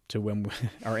when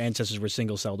our ancestors were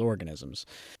single-celled organisms.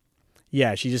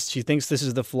 Yeah, she thinks this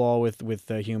is the flaw with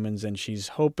humans, and she's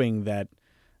hoping that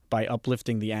by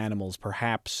uplifting the animals,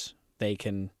 perhaps they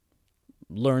can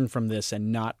learn from this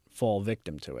and not fall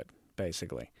victim to it,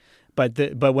 basically.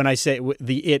 But when I say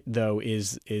the though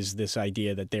is this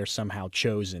idea that they're somehow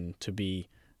chosen to be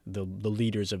the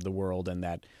leaders of the world and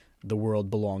that the world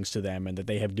belongs to them and that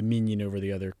they have dominion over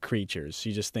the other creatures.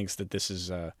 She just thinks that this is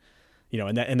and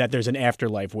that there's an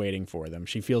afterlife waiting for them.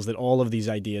 She feels that all of these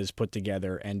ideas put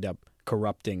together end up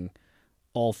corrupting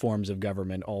all forms of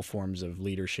government, all forms of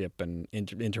leadership and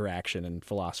interaction and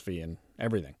philosophy and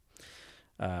everything.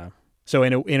 So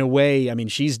in a way,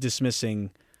 she's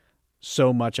dismissing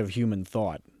so much of human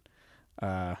thought,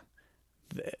 that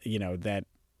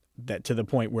to the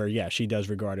point where, she does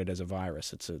regard it as a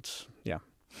virus. It's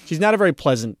she's not a very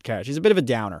pleasant character. She's a bit of a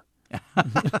downer. I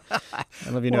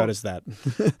don't know if you noticed that.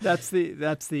 That's the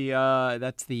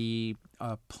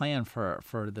plan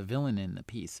for the villain in the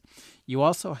piece. You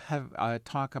also have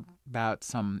talk about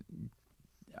some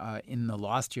in the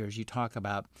Lost Years. You talk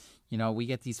about we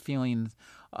get these feelings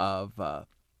of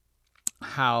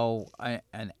how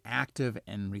an active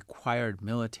and required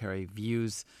military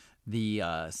views the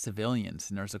civilians.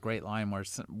 And there's a great line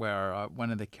where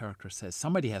one of the characters says,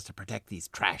 somebody has to protect these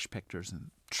trash pickers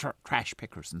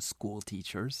and school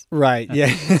teachers. Right.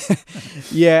 Yeah.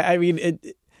 Yeah.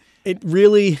 It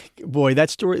really, boy,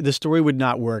 the story would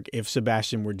not work if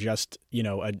Sebastian were just,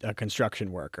 a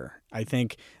construction worker. I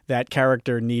think that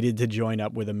character needed to join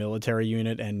up with a military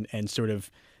unit and sort of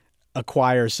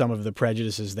acquire some of the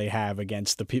prejudices they have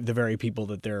against the very people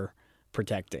that they're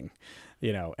protecting,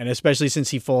 and especially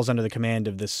since he falls under the command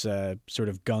of this sort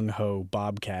of gung-ho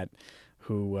bobcat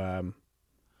who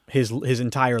his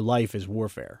entire life is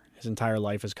warfare. His entire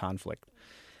life is conflict.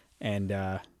 And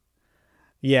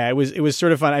it was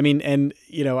sort of fun. I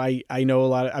know a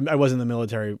lot of, I was in the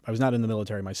military. I was not in the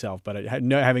military myself, but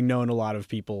having known a lot of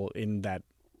people in that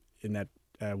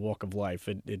walk of life,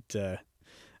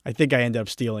 I think I end up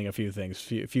stealing a few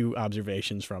things, a few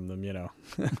observations from them.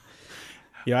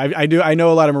 I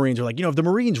know a lot of Marines are like, if the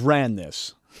Marines ran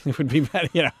this, it would be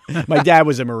better. My dad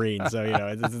was a Marine, so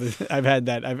I've had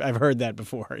that. I've heard that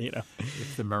before.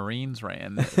 If the Marines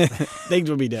ran, things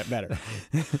would be better.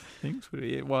 Things would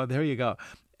be, well. There you go.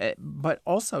 But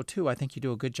also, too, I think you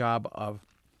do a good job of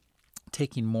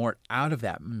taking Mort out of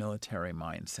that military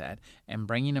mindset and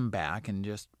bringing him back and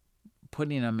just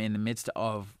putting him in the midst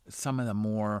of some of the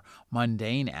more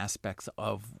mundane aspects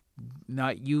of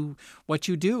what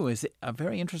you do is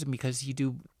very interesting, because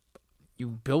you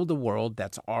build a world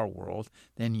that's our world,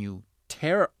 then you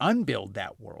unbuild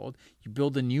that world, you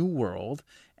build a new world,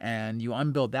 and you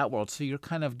unbuild that world. So you're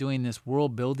kind of doing this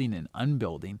world building and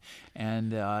unbuilding,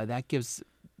 and that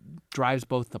drives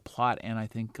both the plot and I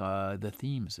think the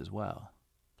themes as well.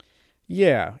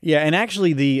 Yeah, and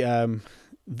actually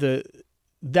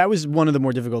that was one of the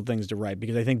more difficult things to write,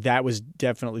 because I think that was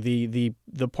definitely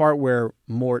the part where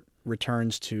Mort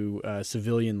returns to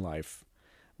civilian life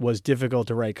was difficult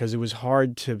to write, because it was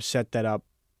hard to set that up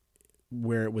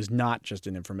where it was not just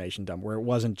an information dump, where it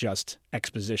wasn't just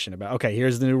exposition about, okay,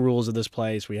 here's the new rules of this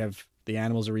place, we have the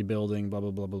animals are rebuilding, blah,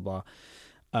 blah, blah, blah, blah.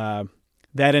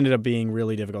 That ended up being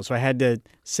really difficult. So I had to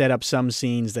set up some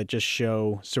scenes that just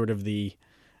show sort of the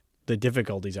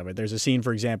difficulties of it. There's a scene,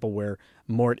 for example, where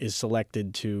Mort is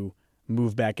selected to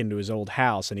move back into his old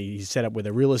house, and he's set up with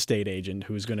a real estate agent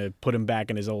who's going to put him back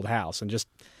in his old house, and just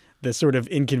the sort of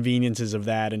inconveniences of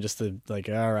that, and just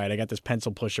all right, I got this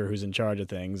pencil pusher who's in charge of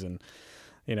things, and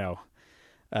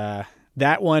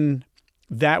that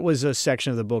was a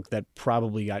section of the book that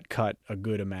probably got cut a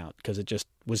good amount, because it just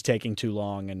was taking too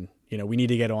long, and we need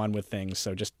to get on with things,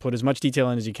 so just put as much detail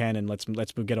in as you can, and let's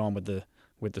get on with the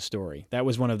story. That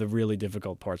was one of the really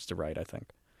difficult parts to write, I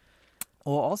think.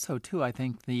 Well, also too, I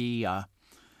think a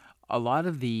lot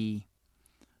of the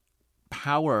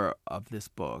power of this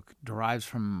book derives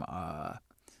from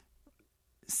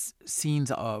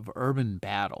scenes of urban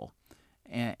battle,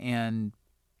 and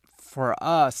for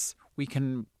us,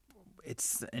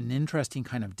 it's an interesting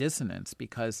kind of dissonance,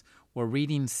 because we're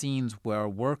reading scenes where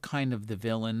we're kind of the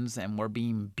villains and we're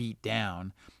being beat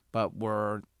down, but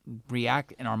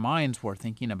in our minds, we're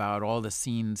thinking about all the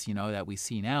scenes, that we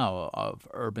see now of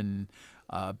urban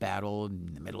battle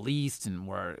in the Middle East and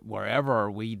wherever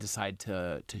we decide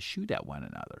to shoot at one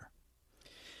another.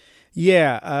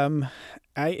 Yeah,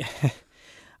 I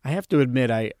have to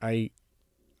admit, I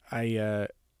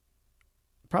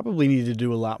probably need to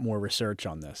do a lot more research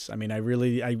on this. I mean, I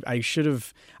probably should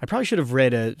have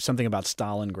read something about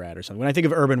Stalingrad or something. When I think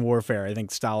of urban warfare, I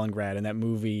think Stalingrad and that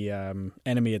movie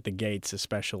Enemy at the Gates,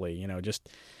 especially. Just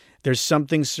there's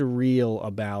something surreal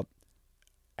about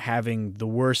having the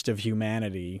worst of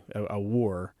humanity, a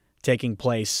war, taking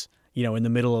place, in the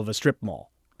middle of a strip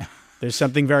mall. There's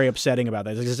something very upsetting about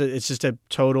that. It's just a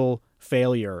total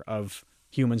failure of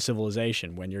human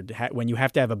civilization when you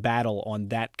have to have a battle in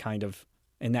that kind of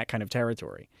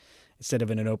territory, instead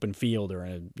of in an open field or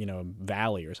in a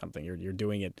valley or something. You're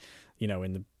doing it,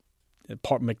 in the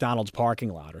McDonald's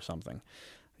parking lot or something.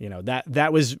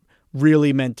 That was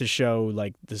really meant to show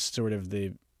like this sort of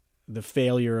the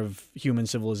failure of human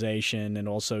civilization, and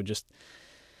also just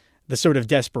the sort of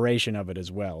desperation of it as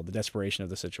well, the desperation of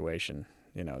the situation.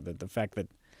 The fact that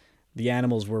the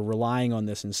animals were relying on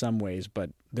this in some ways,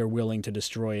 but they're willing to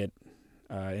destroy it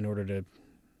in order to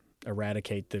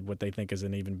eradicate what they think is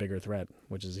an even bigger threat,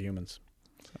 which is humans.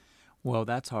 So. Well,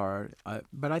 that's hard.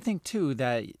 But I think, too,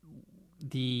 that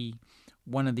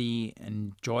one of the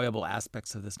enjoyable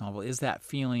aspects of this novel is that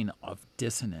feeling of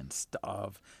dissonance,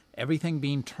 of everything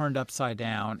being turned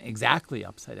exactly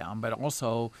upside down, but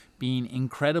also being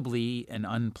incredibly and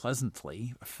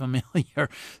unpleasantly familiar.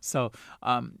 So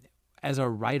as a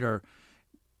writer,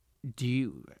 do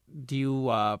you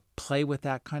play with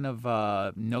that kind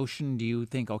of notion? Do you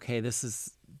think, okay,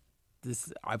 this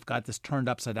I've got this turned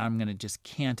upside down, I'm going to just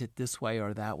cant it this way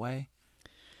or that way?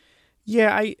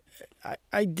 Yeah,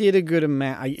 I did a good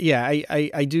amount.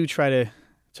 I do try to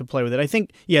play with it. I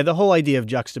think, the whole idea of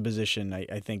juxtaposition,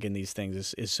 I think, in these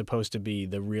things is supposed to be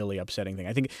the really upsetting thing.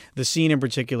 I think the scene in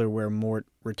particular where Mort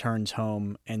returns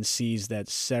home and sees that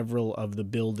several of the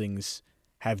buildings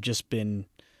have just been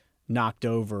knocked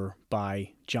over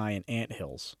by giant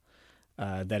anthills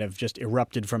that have just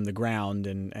erupted from the ground,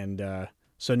 and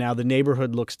so now the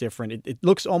neighborhood looks different. It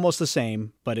looks almost the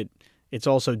same, but it's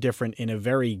also different in a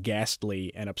very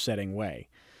ghastly and upsetting way.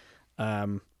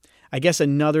 I guess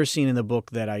another scene in the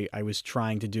book that I was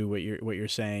trying to do what you're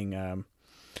saying.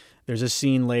 There's a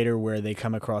scene later where they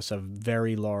come across a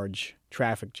very large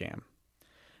traffic jam,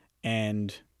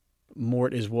 and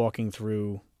Mort is walking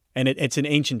through it's an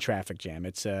ancient traffic jam.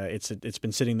 It's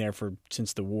been sitting there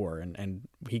since the war, and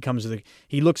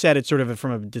he looks at it sort of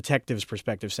from a detective's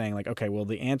perspective, saying like, okay, well,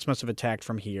 the ants must have attacked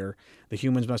from here, the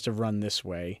humans must have run this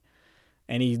way,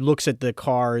 and he looks at the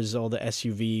cars, all the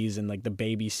SUVs, and like the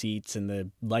baby seats and the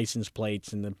license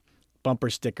plates and the bumper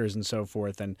stickers and so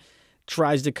forth, and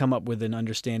tries to come up with an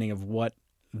understanding of what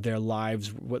their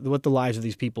lives, what the lives of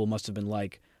these people must have been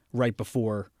like right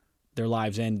before their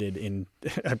lives ended in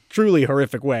a truly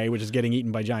horrific way, which is getting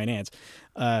eaten by giant ants.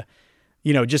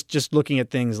 Just looking at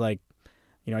things like,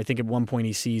 I think at one point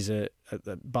he sees a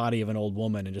body of an old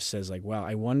woman and just says like, wow,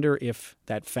 I wonder if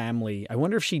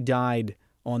she died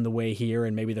on the way here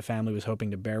and maybe the family was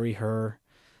hoping to bury her.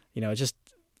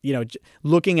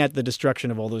 Looking at the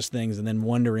destruction of all those things and then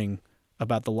wondering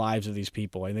about the lives of these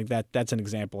people. I think that's an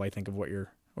example, I think, of what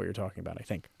you're talking about, I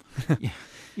think.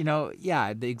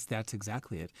 That's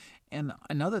exactly it. And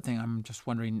another thing I'm just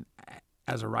wondering,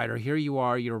 as a writer, here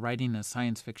you're writing a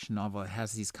science fiction novel. It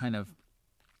has these kind of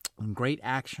great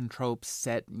action tropes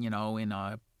set, in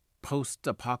a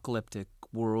post-apocalyptic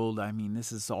world. I mean,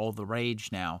 this is all the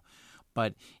rage now,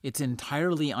 but it's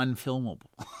entirely unfilmable.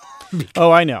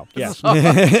 Oh, I know. Yes.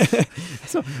 That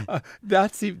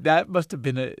must have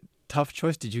been a tough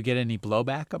choice. Did you get any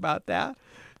blowback about that?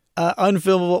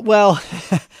 Unfilmable. Well,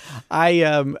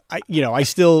 I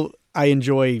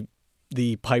enjoy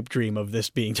the pipe dream of this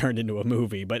being turned into a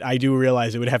movie, but I do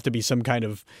realize it would have to be some kind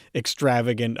of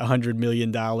extravagant $100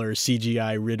 million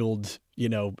CGI riddled,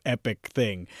 epic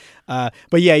thing.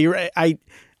 But yeah, you're right.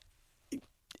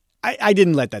 I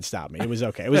didn't let that stop me. It was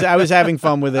okay. I was having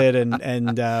fun with it,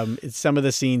 and some of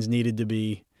the scenes needed to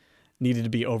be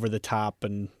over the top,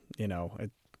 and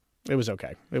it was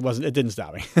okay. It didn't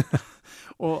stop me.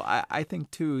 Well, I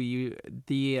think too.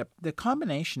 The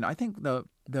combination. I think the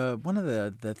one of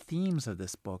the themes of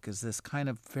this book is this kind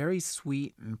of very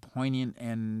sweet and poignant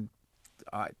and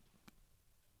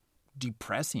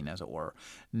depressing, as it were,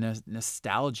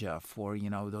 nostalgia for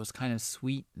those kind of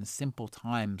sweet and simple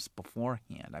times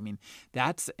beforehand. I mean,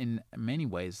 that's in many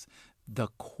ways the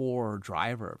core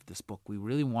driver of this book. We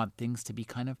really want things to be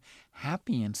kind of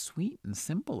happy and sweet and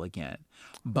simple again.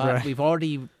 But right. We've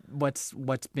already what's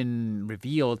been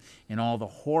revealed in all the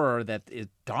horror that it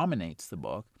dominates the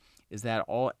book is that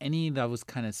any of those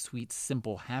kind of sweet,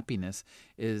 simple happiness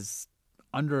is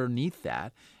underneath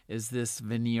that is this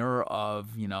veneer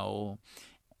of,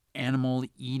 animal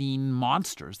eating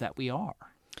monsters that we are.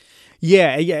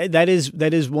 Yeah, that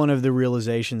is one of the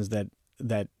realizations that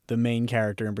the main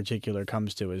character in particular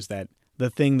comes to, is that the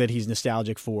thing that he's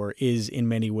nostalgic for is in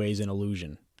many ways an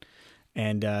illusion.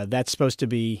 And that's supposed to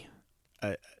be,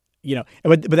 but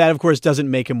that of course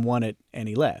doesn't make him want it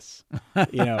any less.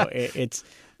 That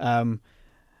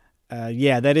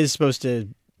is supposed to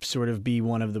sort of be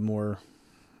one of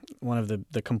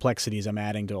the complexities I'm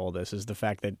adding to all this, is the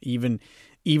fact that even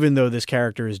though this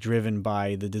character is driven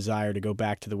by the desire to go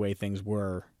back to the way things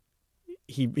were,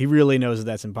 he really knows that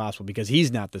that's impossible because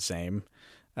he's not the same.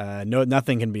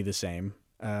 Nothing can be the same.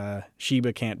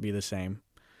 Sheba can't be the same.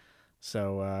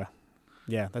 So,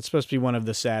 that's supposed to be one of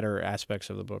the sadder aspects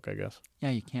of the book, I guess. Yeah,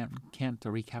 you can't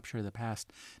recapture the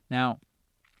past. Now,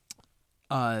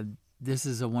 this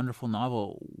is a wonderful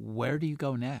novel. Where do you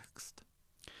go next?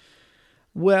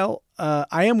 Well,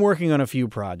 I am working on a few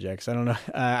projects. I don't know.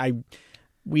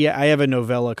 I have a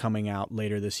novella coming out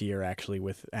later this year, actually,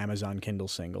 with Amazon Kindle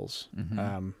singles,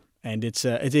 and it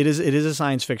is a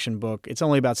science fiction book. It's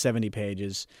only about 70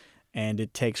 pages, and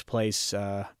it takes place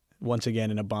once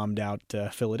again in a bombed out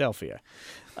Philadelphia,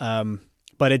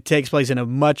 but it takes place in a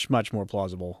much more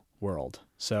plausible world.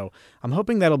 So I'm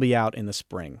hoping that'll be out in the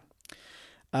spring.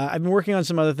 I've been working on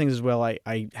some other things as well.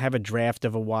 I have a draft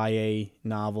of a YA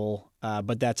novel,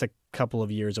 but that's a couple of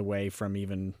years away from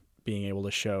even being able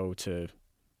to show to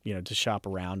shop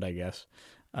around, I guess.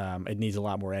 It needs a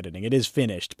lot more editing. It is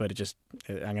finished, but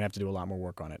I'm going to have to do a lot more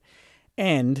work on it.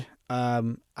 And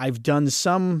I've done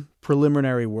some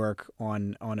preliminary work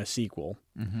on a sequel,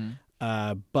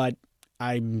 but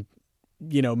I'm,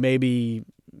 maybe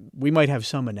we might have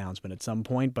some announcement at some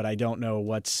point, but I don't know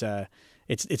what's.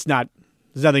 It's not.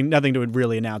 There's nothing to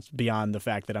really announce beyond the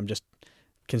fact that I'm just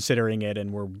considering it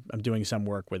and I'm doing some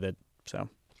work with it. So.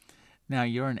 Now,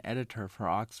 you're an editor for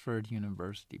Oxford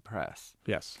University Press.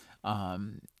 Yes.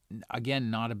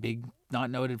 Again, not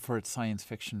noted for its science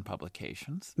fiction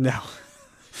publications. No.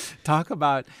 Talk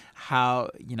about how,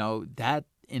 that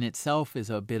in itself is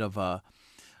a bit of a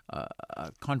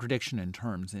contradiction in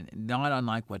terms, and not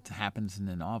unlike what happens in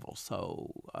the novel.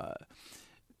 So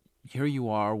here you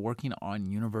are working on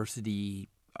university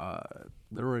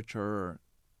literature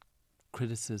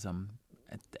criticism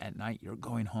at night you're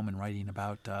going home and writing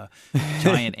about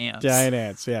giant ants. Giant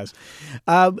ants, yes.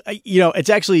 It's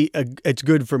actually it's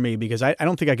good for me because I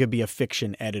don't think I could be a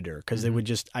fiction editor because it would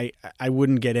just I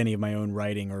wouldn't get any of my own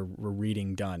writing or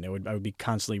reading done. I would be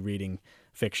constantly reading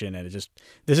fiction, and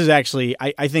this is actually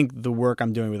I think the work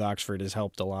I'm doing with Oxford has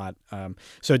helped a lot.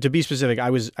 So to be specific, I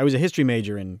was a history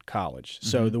major in college,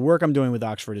 so the work I'm doing with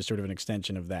Oxford is sort of an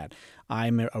extension of that.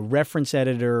 I'm a reference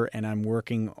editor, and I'm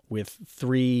working with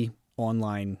 3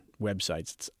 online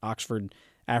websites. It's Oxford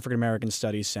African American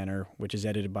Studies Center, which is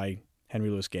edited by Henry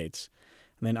Louis Gates,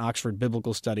 and then Oxford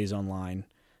Biblical Studies Online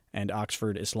and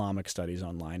Oxford Islamic Studies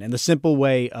Online. And the simple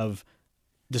way of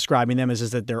describing them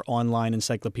is that they're online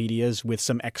encyclopedias with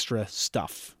some extra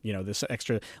stuff, this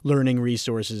extra learning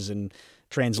resources and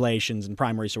translations and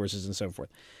primary sources and so forth.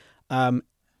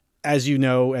 As you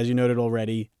noted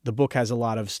already, the book has a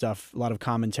lot of stuff, a lot of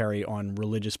commentary on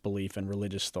religious belief and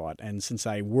religious thought. And since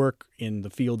I work in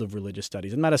the field of religious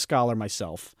studies, I'm not a scholar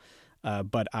myself,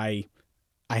 but I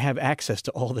have access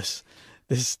to all this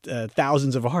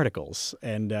thousands of articles.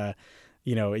 And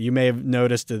you may have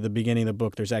noticed at the beginning of the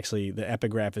book, there's actually the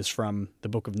epigraph is from the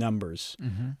book of Numbers.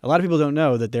 A lot of people don't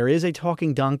know that there is a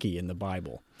talking donkey in the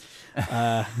Bible.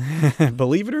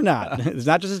 Believe it or not, it's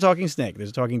not just a talking snake. There's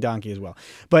a talking donkey as well.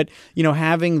 But,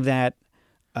 having that,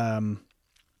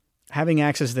 having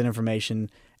access to that information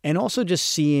and also just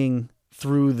seeing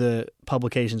through the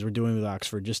publications we're doing with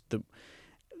Oxford, just the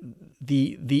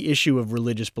issue of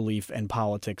religious belief and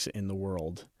politics in the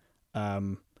world,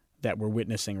 that we're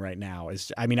witnessing right now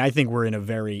I think we're in a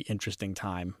very interesting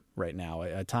time right now,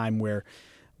 a time where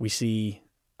we see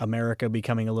America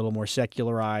becoming a little more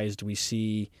secularized. We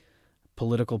see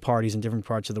political parties in different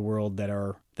parts of the world that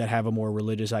have a more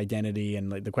religious identity,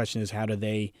 and the question is, how do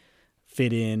they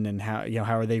fit in, and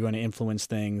how are they going to influence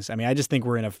things? I just think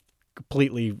we're in a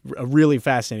really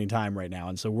fascinating time right now,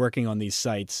 and so working on these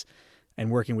sites and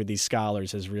working with these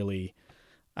scholars has really,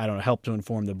 helped to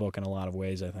inform the book in a lot of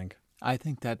ways, I think. I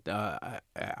think that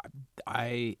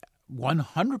I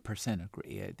 100%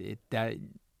 agree. That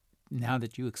now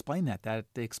that you explain that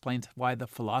explains why the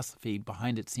philosophy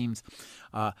behind it seems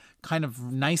kind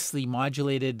of nicely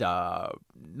modulated,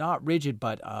 not rigid,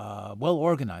 but well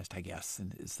organized, I guess,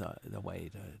 is the way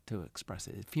to express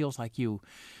it. It feels like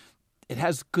it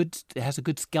has a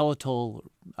good skeletal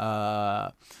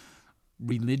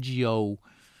religio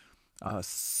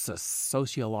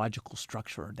sociological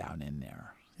structure down in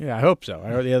there. Yeah, I hope so.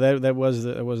 That was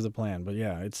the plan. But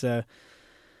yeah, it's I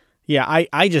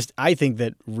think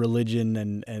that religion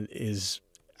and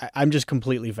I'm just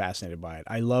completely fascinated by it.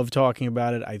 I love talking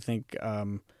about it. I think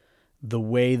the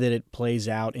way that it plays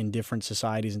out in different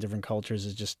societies and different cultures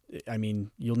is just,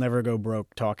 you'll never go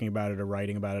broke talking about it or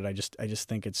writing about it. I just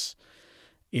think it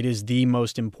is the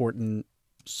most important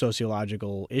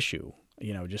sociological issue.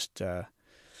 I'll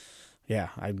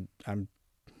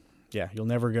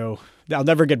never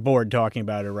get bored talking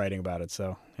about it or writing about it.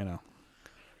 So,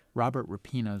 Robert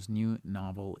Rapinoe's new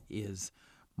novel is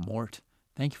Mort.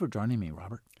 Thank you for joining me,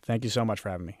 Robert. Thank you so much for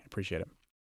having me. I appreciate it.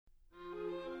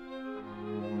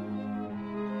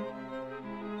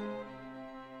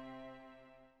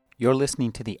 You're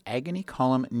listening to the Agony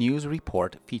Column News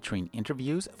Report featuring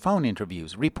interviews, phone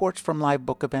interviews, reports from live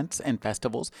book events and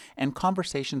festivals, and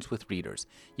conversations with readers.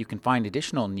 You can find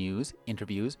additional news,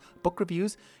 interviews, book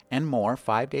reviews, and more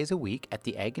 5 days a week at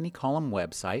the Agony Column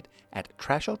website at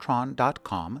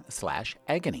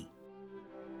trashotron.com/agony.